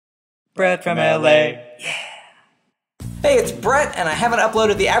Brett from LA. Yeah. Hey, it's Brett, and I haven't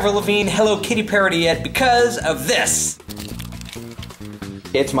uploaded the Avril Lavigne Hello Kitty parody yet because of this.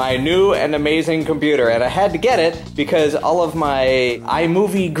 It's my new and amazing computer, and I had to get it because all of my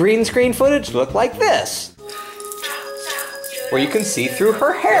iMovie green screen footage looked like this. Where you can see through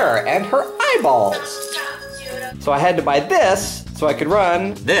her hair and her eyeballs. So I had to buy this so I could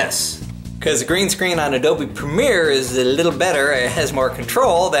run this. Because the green screen on Adobe Premiere is a little better, it has more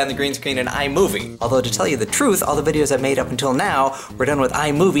control than the green screen in iMovie. Although to tell you the truth, all the videos I've made up until now were done with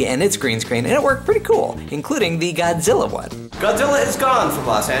iMovie and its green screen, and it worked pretty cool, including the Godzilla one. Godzilla is gone from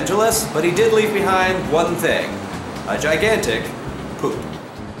Los Angeles, but he did leave behind one thing. A gigantic poop.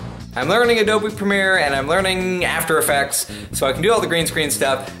 I'm learning Adobe Premiere and I'm learning After Effects, so I can do all the green screen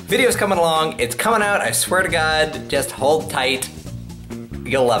stuff. Video's coming along, it's coming out, I swear to God, just hold tight.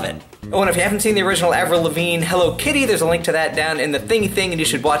 You'll love it. Oh, and if you haven't seen the original Avril Lavigne Hello Kitty, there's a link to that down in the thingy thing, and you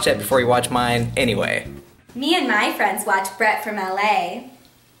should watch that before you watch mine anyway. Me and my friends watch Brett from LA.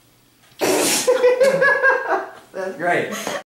 That's great.